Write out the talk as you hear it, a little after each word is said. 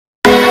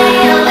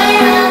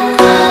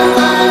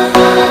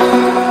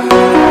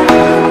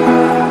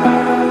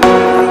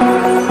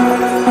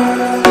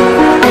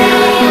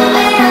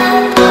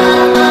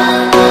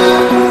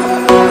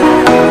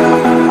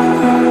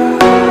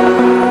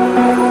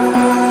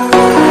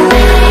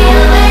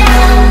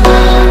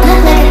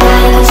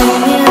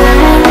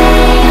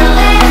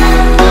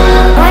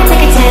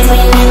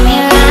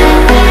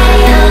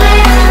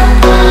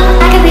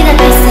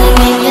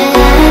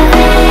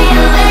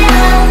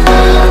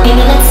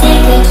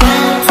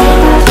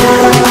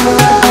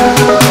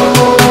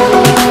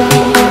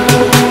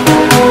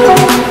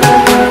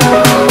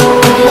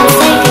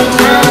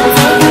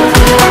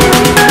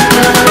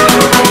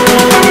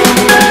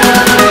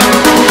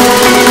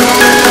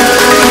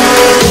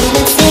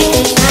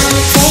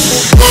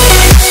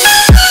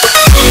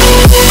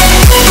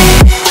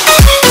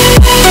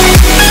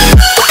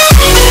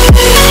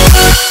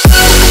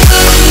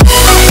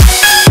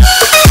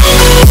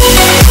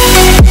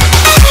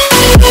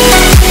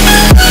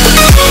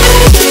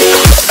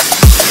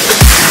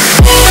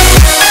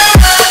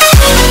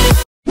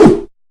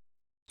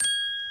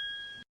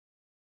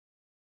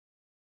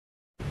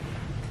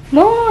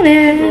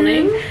morning. Good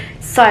morning.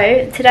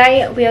 So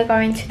today we are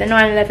going to the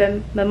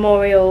 9/11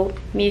 Memorial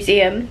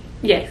Museum.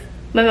 Yes.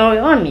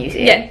 Memorial and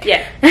Museum.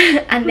 Yeah.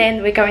 And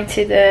then we're going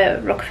to the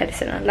Rockefeller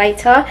Centre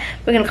later.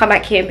 We're going to come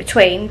back here in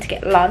between to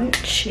get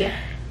lunch. Yeah.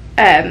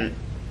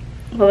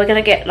 Well, we're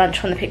going to get lunch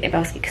from the picnic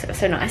basket because it was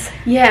so nice.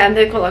 Yeah, and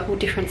they've got like all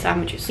different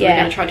sandwiches, so we're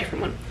going to try a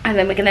different one. And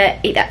then we're going to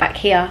eat that back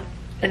here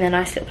in the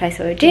nice little place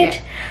where we did.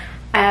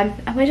 Yeah.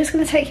 And we're just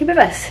going to take you with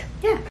us.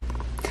 Yeah.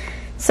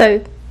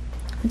 So,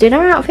 we're doing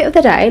our outfit of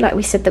the day, like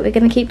we said that we're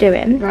going to keep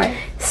doing. Right.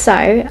 So,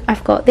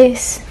 I've got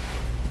this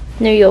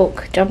New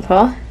York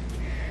jumper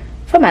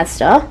from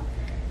Asda.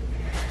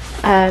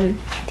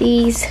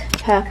 These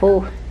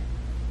purple...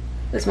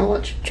 There's my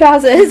watch.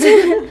 Trousers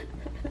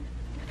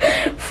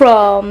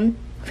from...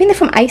 I think they're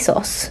from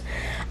ASOS.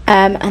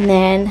 And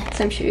then...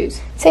 Same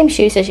shoes. Same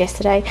shoes as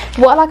yesterday.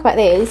 What I like about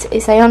these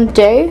is they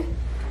undo.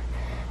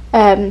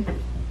 I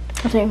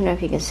don't even know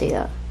if you can see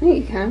that. I think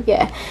you can.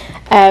 Yeah.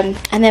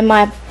 And then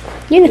my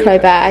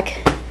Uniqlo bag.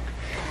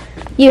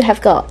 You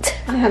have got...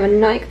 I have a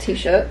Nike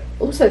t-shirt,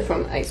 also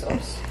from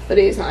ASOS, but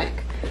it is Nike.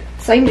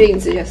 Same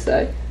jeans as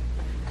yesterday.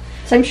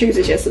 Same shoes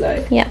as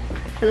yesterday. Yeah.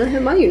 And I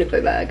have my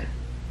Uniqlo bag.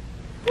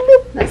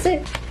 That's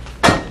it.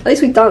 At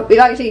least we've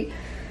actually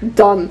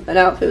done an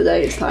outfit of the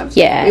day this time.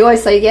 Yeah. We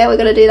always say, yeah, we're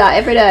going to do that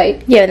every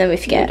day. Yeah, and then we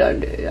forget. We don't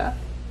do that.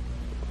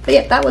 But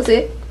yeah, that was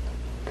it.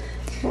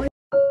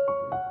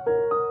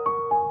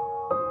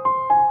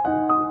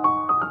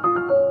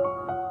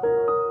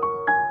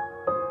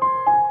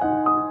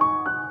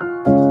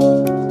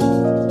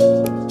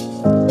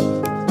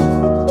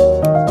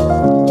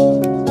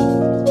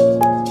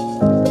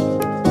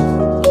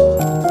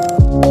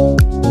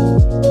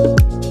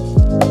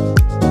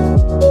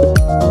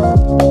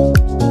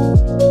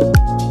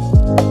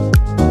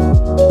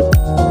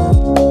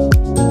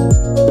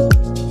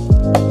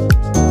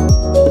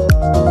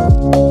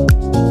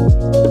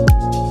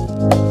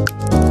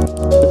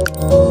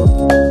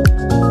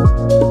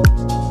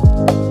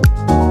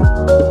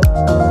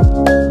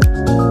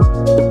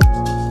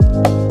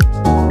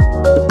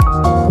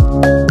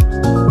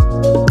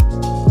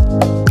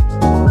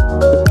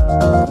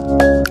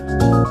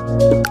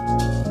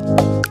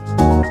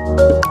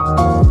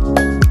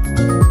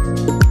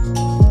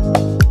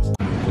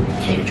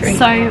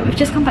 So we've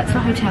just come back to the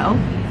hotel.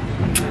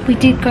 We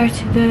did go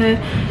to the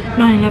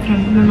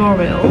 9/11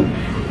 memorial.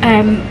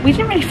 We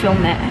didn't really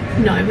film there.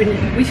 No, we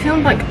didn't. We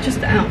filmed like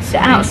just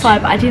outside.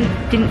 Outside, but I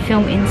didn't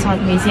film inside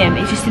the museum.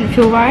 It just didn't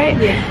feel right.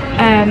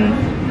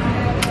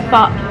 Yeah.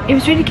 But it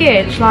was really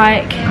good.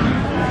 Like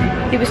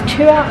it was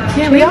 2 hours.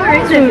 Yeah, we were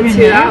in there for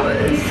 2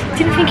 hours.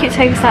 Didn't think it'd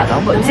take us that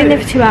long, but it was in there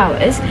for 2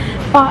 hours.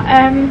 But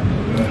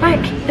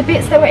like the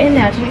bits that were in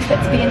there, I didn't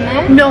expect to be in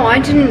there. No, I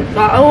didn't.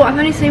 Like, oh, I've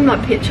only seen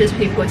like pictures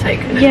people were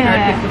taking. And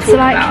heard people talk so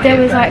like about there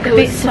it, was like there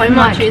bits was so of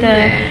much like in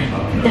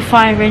there. the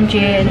fire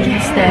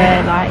engines,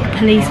 the like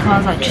police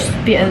cars, like just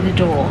a bit of the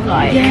door,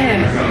 like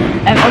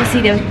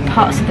obviously there was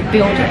parts of the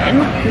building.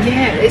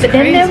 Yeah, it's but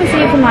then crazy. there was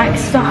even like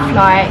stuff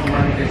like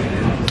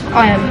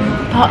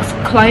parts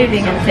of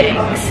clothing and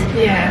things.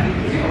 Yeah,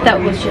 that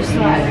was just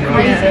like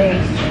crazy.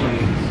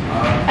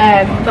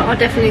 But I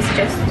definitely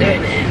suggest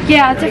doing it.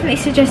 Yeah, I definitely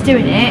suggest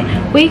doing it.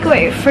 We got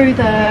it through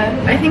the...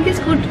 I think it's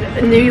called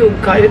New York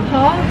Go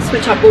Pass,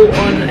 which I bought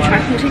on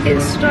Attraction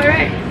Tickets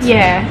Direct.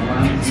 Yeah,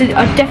 so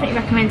I definitely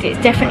recommend it.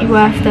 It's definitely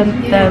worth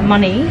the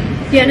money.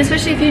 Yeah, and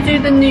especially if you do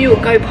the New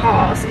York Go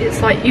Pass,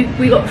 it's like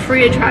we got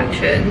 3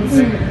 attractions,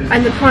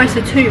 and the price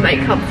of 2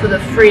 make up for the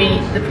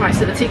price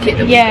of the ticket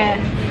that we got.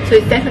 So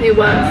it's definitely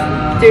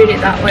worth doing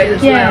it that way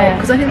as well.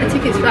 Because I think the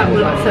tickets for that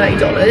were like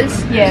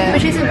 $30. Yeah.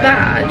 Which isn't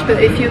bad,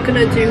 but if you're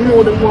gonna do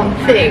more than one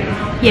thing,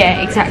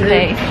 yeah, exactly.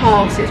 The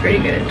pass is really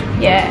good.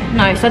 Yeah,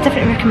 no, so I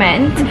definitely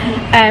recommend.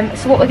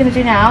 So what we're gonna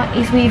do now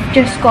is we've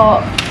just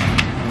got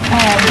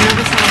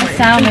a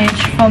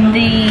sandwich from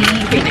the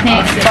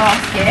picnic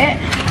basket.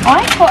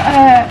 I got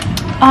a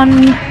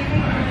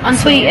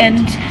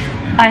unsweetened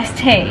iced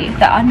tea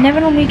that I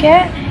never normally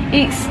get.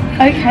 It's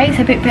okay, it's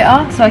a bit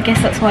bitter, so I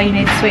guess that's why you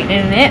need the sweetening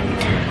in it.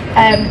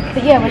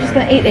 But yeah, we're just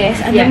going to eat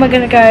this and then we're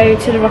going to go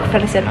to the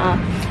Rockefeller Centre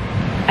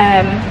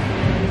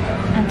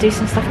and do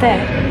some stuff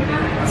there.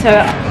 So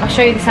I'll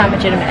show you the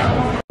sandwich in a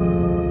minute.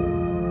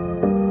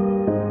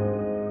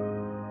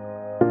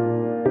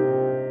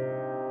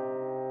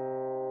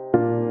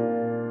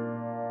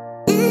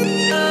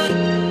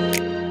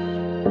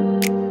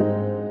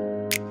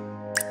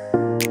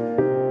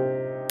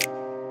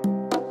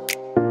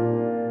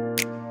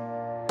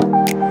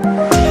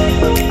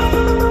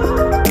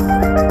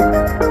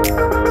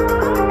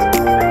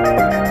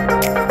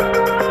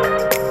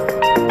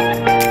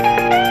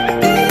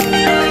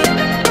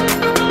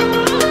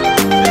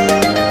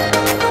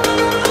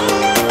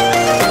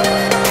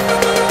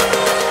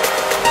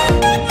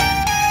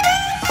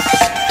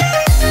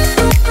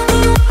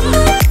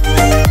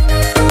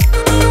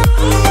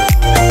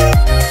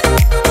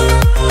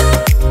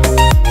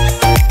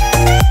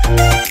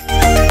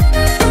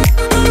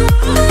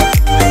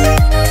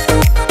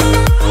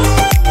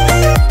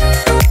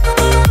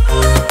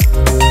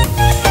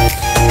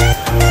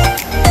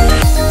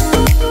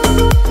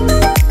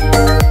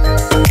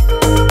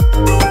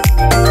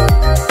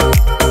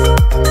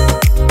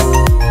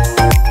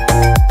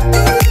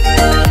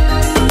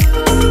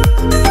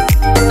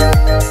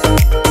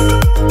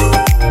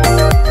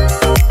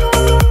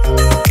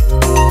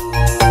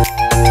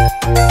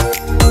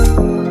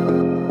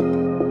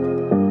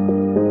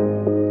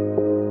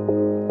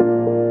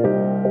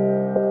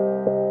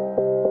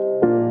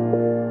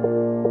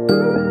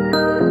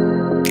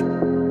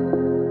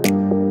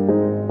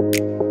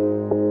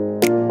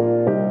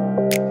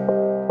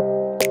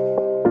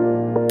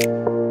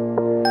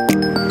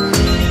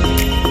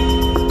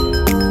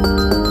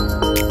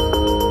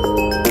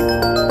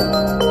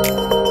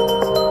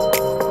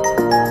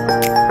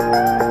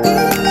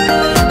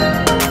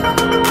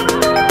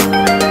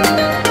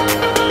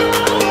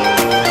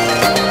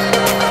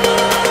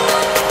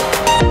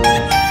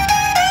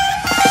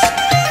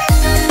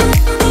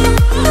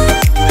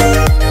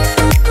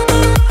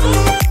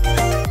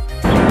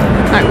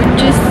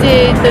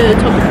 the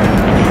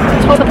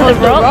top of the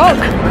rock.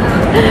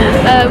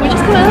 We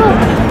just come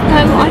out.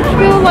 I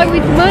feel like we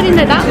weren't in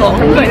there that long,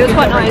 but it was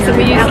quite nice and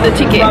we used the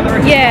ticket.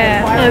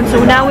 Yeah.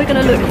 So now we're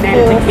going to look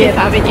for Fifth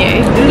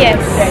Avenue.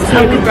 Yes. So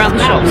we look around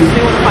the shops. We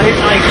want to find a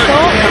nice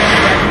shop.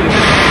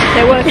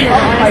 They're working on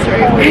the ice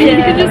room.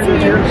 You can just see.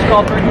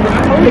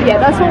 But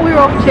yeah, that's what we're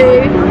off to.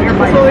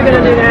 That's what we're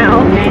going to do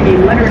now.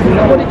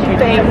 What did you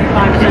think?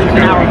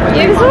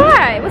 It was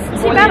alright. It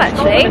wasn't too bad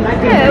actually.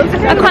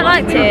 Yeah, I quite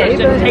liked it.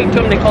 It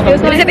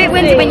was a bit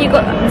windy when you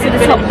got to the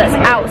top that's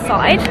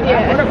outside.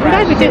 Yeah, I'm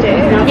glad we did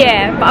it.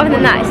 Yeah, but other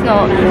than that, it's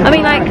not. I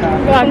mean, like,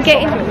 I'm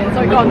getting those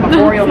iPod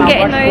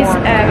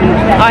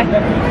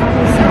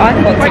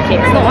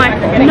tickets, not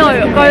iPod. No,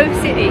 Go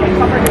City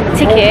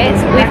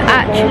tickets. We've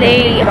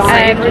actually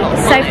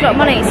saved a lot of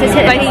money. So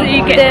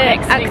technically,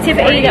 the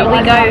activity that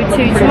we go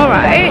to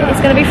tomorrow is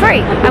going to be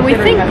free. And we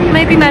think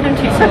maybe Madame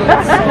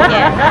Tussauds.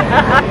 Yeah,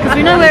 because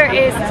we know where it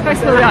is. It's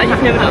supposed to be like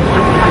you've never done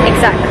one.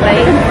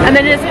 exactly. And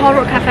then there's Hard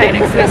Rock Cafe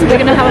next to it, so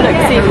we're going to have a look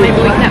to see if maybe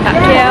we can have that.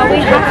 Yeah, we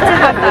have to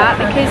have that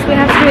because we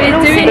have to do it in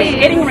all cities.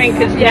 Getting rain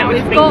because Yeah,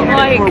 we've got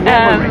like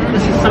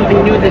this is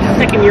something new. This is the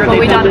second year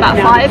we've done about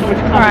 5,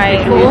 Right.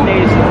 4.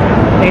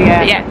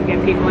 Yeah,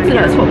 get people in. So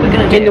that's what we're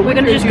going to do. We're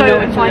going to just go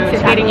and find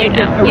Fifth Avenue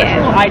now.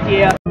 Yeah.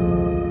 Idea.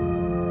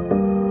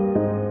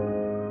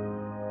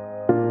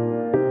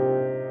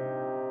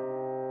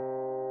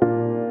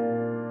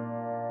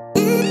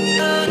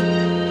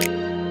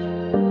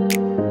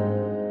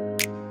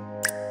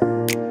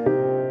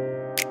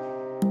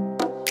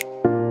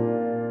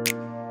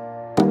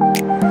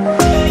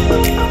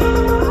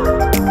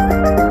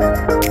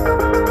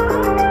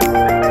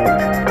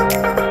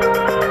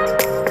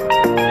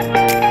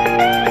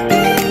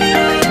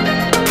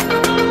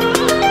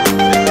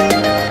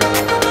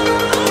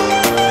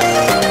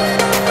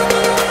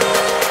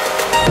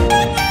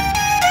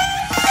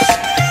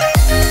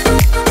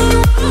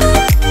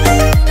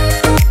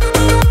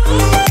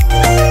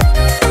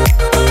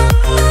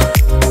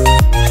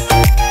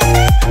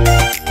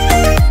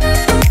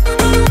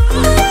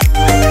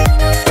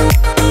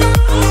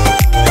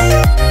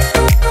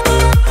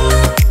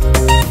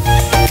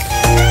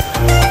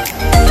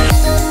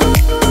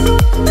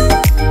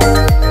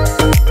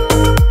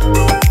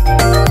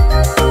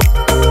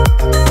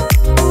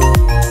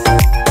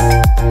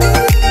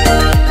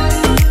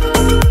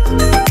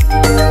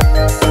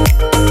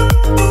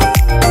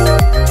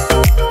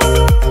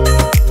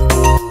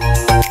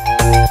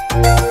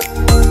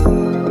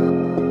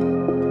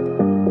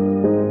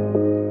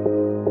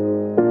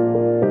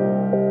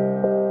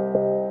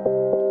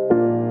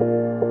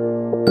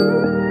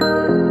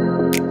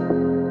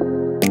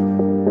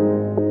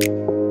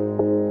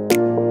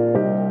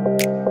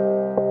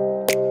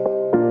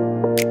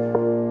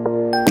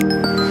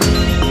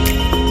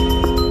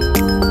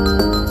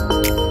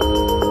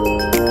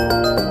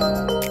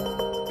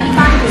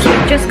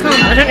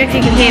 I don't know if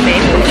you can hear me,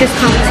 but we've just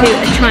come to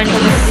a Chinese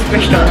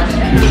restaurant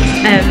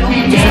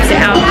just opposite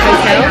our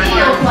hotel.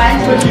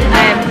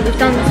 We've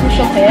done some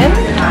shopping.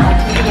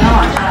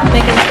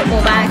 Megan's got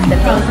more bags than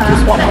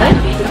just one more.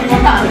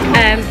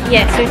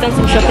 Yeah, so we've done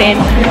some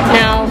shopping.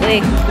 Now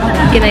we're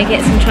gonna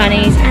get some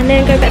Chinese and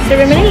then go back to the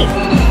room and eat.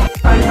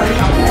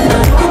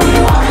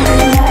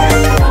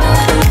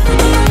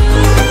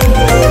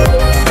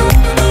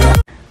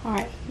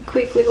 Alright,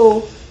 quick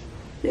little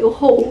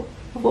haul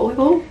of what we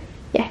bought.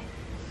 Yeah.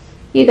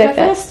 You go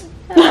first.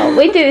 Oh,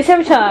 we do this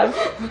every time.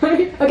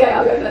 Okay,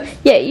 I'll go first.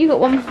 Yeah, you got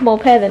one more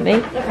pair than me.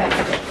 Okay.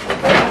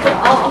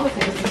 I'll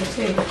take this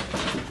too.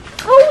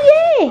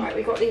 Oh yeah! Alright,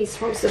 we got these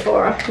from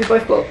Sephora. We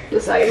both got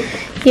the same.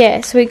 Yeah,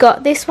 so we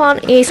got this one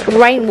is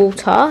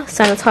rainwater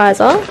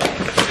sanitizer.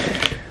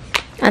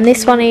 And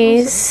this one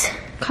is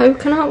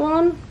Coconut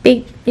one?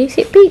 Is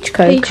it beach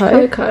cocoa? Beach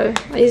cocoa.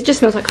 It just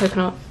smells like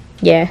coconut.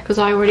 Yeah. Because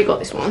I already got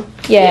this one.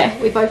 Yeah.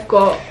 We both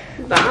got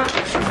that.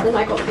 Then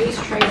I got these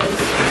trainers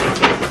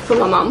for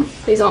my mum.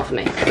 These aren't for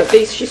me, but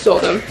these, she saw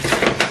them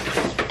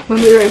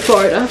when we were in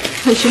Florida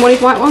and she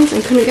wanted white ones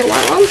and couldn't get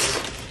white ones.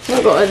 So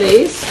I got her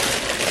these.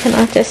 Can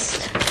I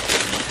just...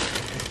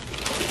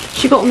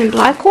 She got them in I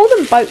black. call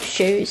them boat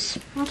shoes.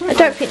 I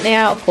don't think they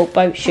are called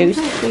boat shoes,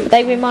 but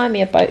they remind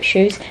me of boat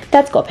shoes.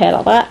 Dad's got a pair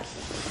like that.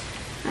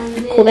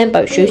 Call them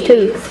boat shoes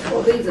too.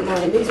 Well, these are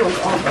mine. These ones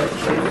aren't boat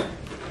shoes.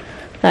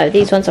 No,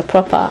 these ones are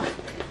proper.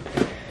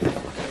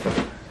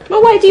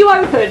 What way do you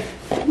open?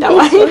 That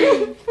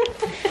way.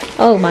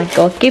 Oh my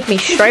god, give me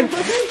strength.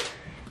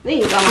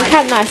 These are Look mine.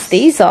 how nice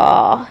these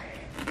are.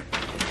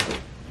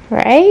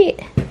 Right?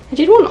 I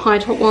did want high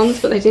top ones,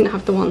 but they didn't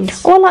have the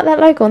ones. Oh, I like that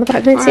logo on the back.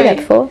 I didn't see that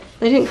before.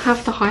 They didn't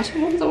have the high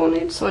top ones I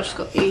wanted, so I just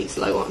got these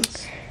low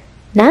ones.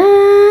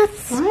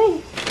 Nice.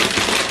 Right.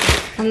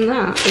 And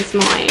that is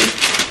mine.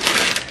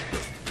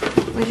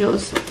 Where's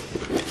yours?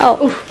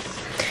 Oh.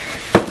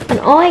 And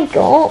I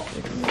got...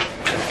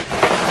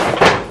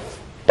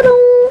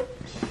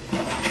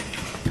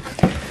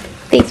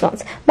 these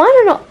ones. Mine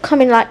are not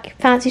coming like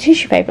fancy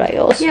tissue paper like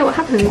yours. Yeah, what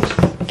happened?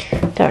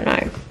 Don't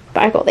know.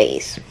 But I got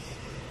these.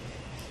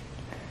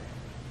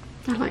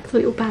 I like the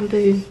little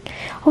bamboo.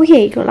 Oh yeah,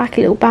 you got like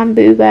a little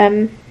bamboo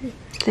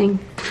thing.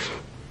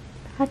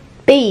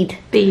 Bead.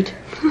 I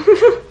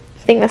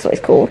think that's what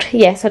it's called.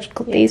 Yes, I just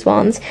got these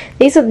ones.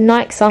 These are the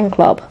Nike Sun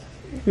Club.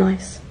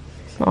 Nice.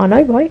 I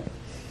know, right?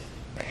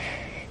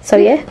 So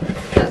yeah,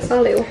 that's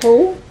our little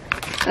haul.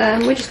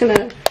 We're just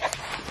gonna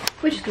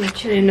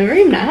chill in the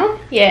room now.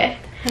 Yeah.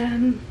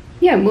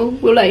 Yeah, and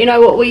we'll let you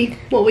know what we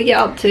get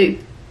up to.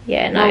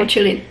 Yeah, no. While we're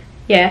chilling.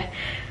 Yeah.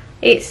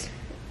 It's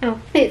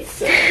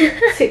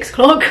 6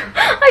 o'clock.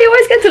 I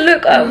always get to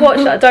look at a watch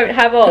that I don't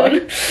have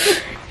on.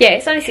 Yeah,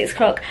 it's only 6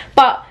 o'clock.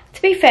 But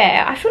to be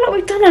fair, I feel like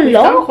we've done a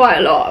lot. We've done quite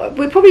a lot.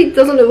 It probably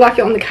doesn't look like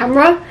it on the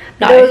camera.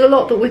 No. There was a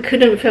lot that we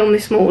couldn't film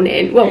this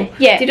morning. Well,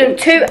 yeah, didn't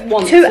two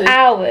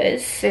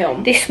hours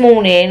film. This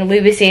morning we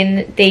was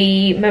in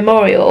the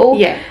memorial.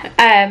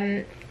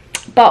 Yeah.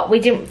 But we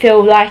didn't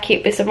feel like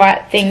it was the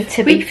right thing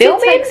to be filming.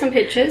 We did take some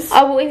pictures.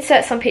 I will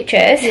insert some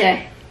pictures.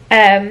 Yeah.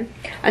 And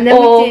then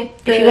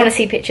if you want to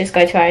see pictures,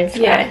 go to our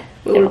Instagram. Yeah,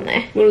 they're on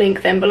there. We'll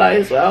link them below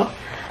as well.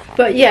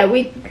 But yeah,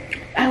 we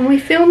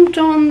filmed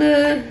on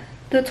the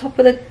top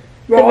of the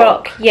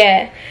rock.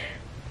 Yeah.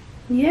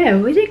 Yeah,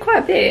 we did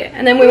quite a bit,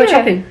 and then we went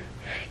shopping.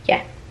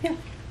 Yeah.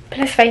 But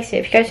let's face it,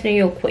 if you go to New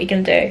York, what are you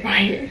gonna do?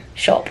 Right.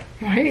 Shop.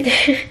 Right.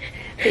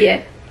 But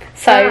yeah.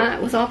 So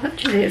that was our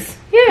purchases.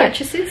 Yeah.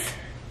 Purchases.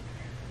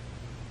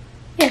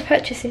 Yeah,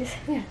 purchases.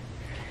 Yeah.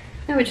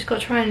 Now we just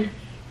got to try and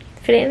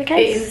fit it in the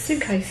case. Fit it in the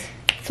suitcase.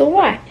 It's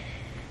alright.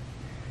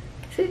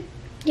 Is it?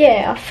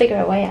 Yeah, I'll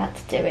figure a way out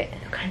to do it.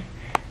 Okay.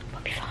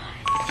 We'll be fine.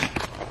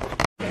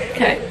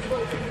 Okay.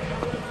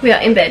 We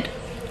are in bed.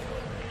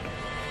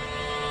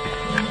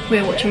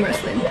 We're watching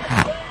wrestling.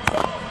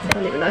 I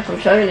don't even know if I'm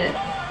showing it.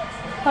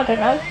 I don't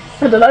know.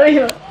 I don't know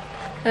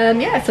either.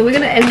 Yeah, so we're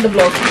going to end the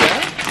vlog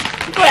here.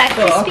 We've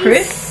got our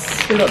Chris.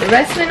 We've got the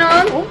wrestling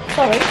on. Oh,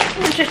 sorry. I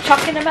was just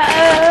chucking them at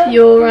her.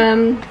 You're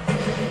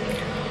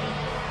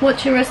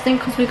watching wrestling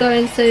because we're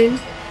going soon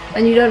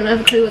and you don't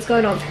have a clue what's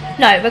going on.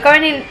 No, we're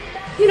going in.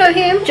 You know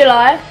him.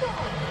 July.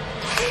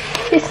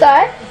 This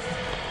guy.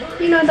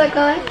 You know that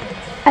guy.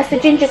 That's the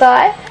ginger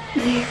guy.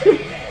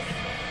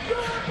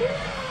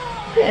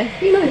 Yeah,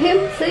 you know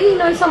him. See, you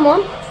know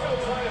someone.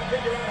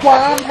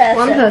 One person.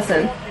 One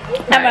person.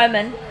 And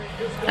Roman.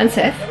 And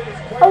Seth.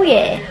 Oh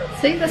yeah.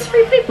 See, there's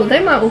 3 people. They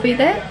might all be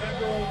there.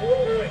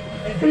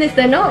 And if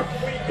they're not,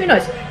 who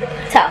knows?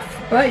 Tough.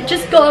 Right,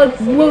 just gotta,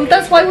 well,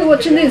 that's why we're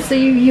watching this, so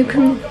you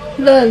can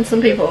learn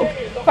some people.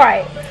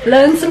 Right.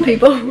 Learn some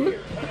people.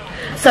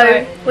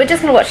 So, we're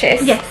just gonna watch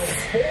this. Yes.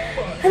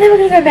 And then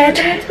we're gonna go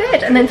to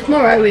bed. And then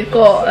tomorrow we've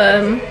got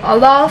our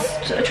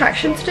last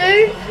attraction to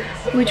do,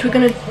 which we're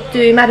gonna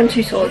do Madame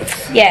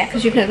Tussauds. Yeah.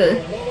 Because you've never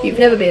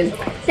been.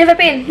 Never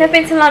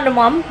been to the London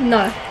one.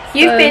 No.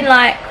 You've been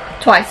like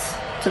twice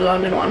to the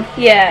London one.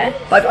 Yeah.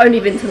 But I've only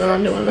been to the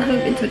London one. I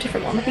haven't been to a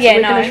different one. So yeah,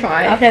 we're no. gonna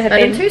try. I've never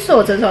Madame been.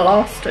 Tussauds as our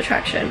last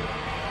attraction.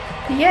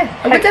 But yeah,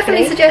 I would Hopefully.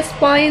 definitely suggest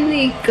buying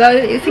the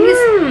I think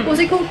it's, what's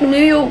it called? New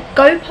York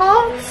Go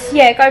Pass?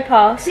 Yeah, Go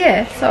Pass.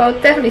 Yeah, so I'll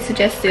definitely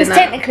suggest doing Because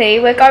that. technically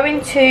we're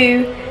going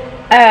to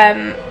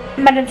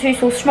Madame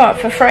Tussauds tomorrow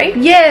for free.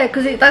 Yeah,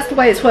 because that's the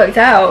way it's worked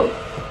out.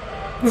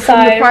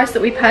 From the price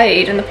that we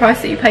paid and the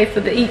price that you pay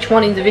for each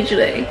one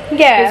individually.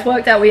 Yeah. It's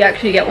worked out we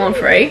actually get one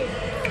free.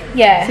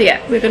 Yeah. So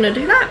yeah, we're going to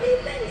do that.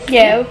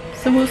 Yeah.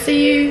 So we'll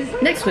see you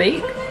next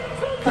week.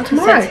 Or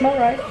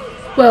Tomorrow.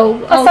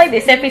 Well, I'll say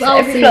this every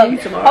I'll see vlog. you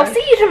tomorrow. I'll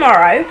see you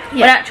tomorrow. Yeah.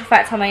 When in actual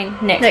fact, I mean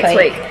next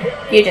week.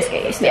 You just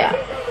get used to that.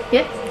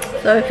 Yeah.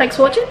 So thanks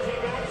for watching.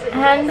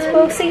 And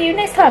we'll see you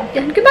next time.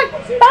 Yeah, goodbye.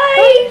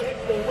 Bye.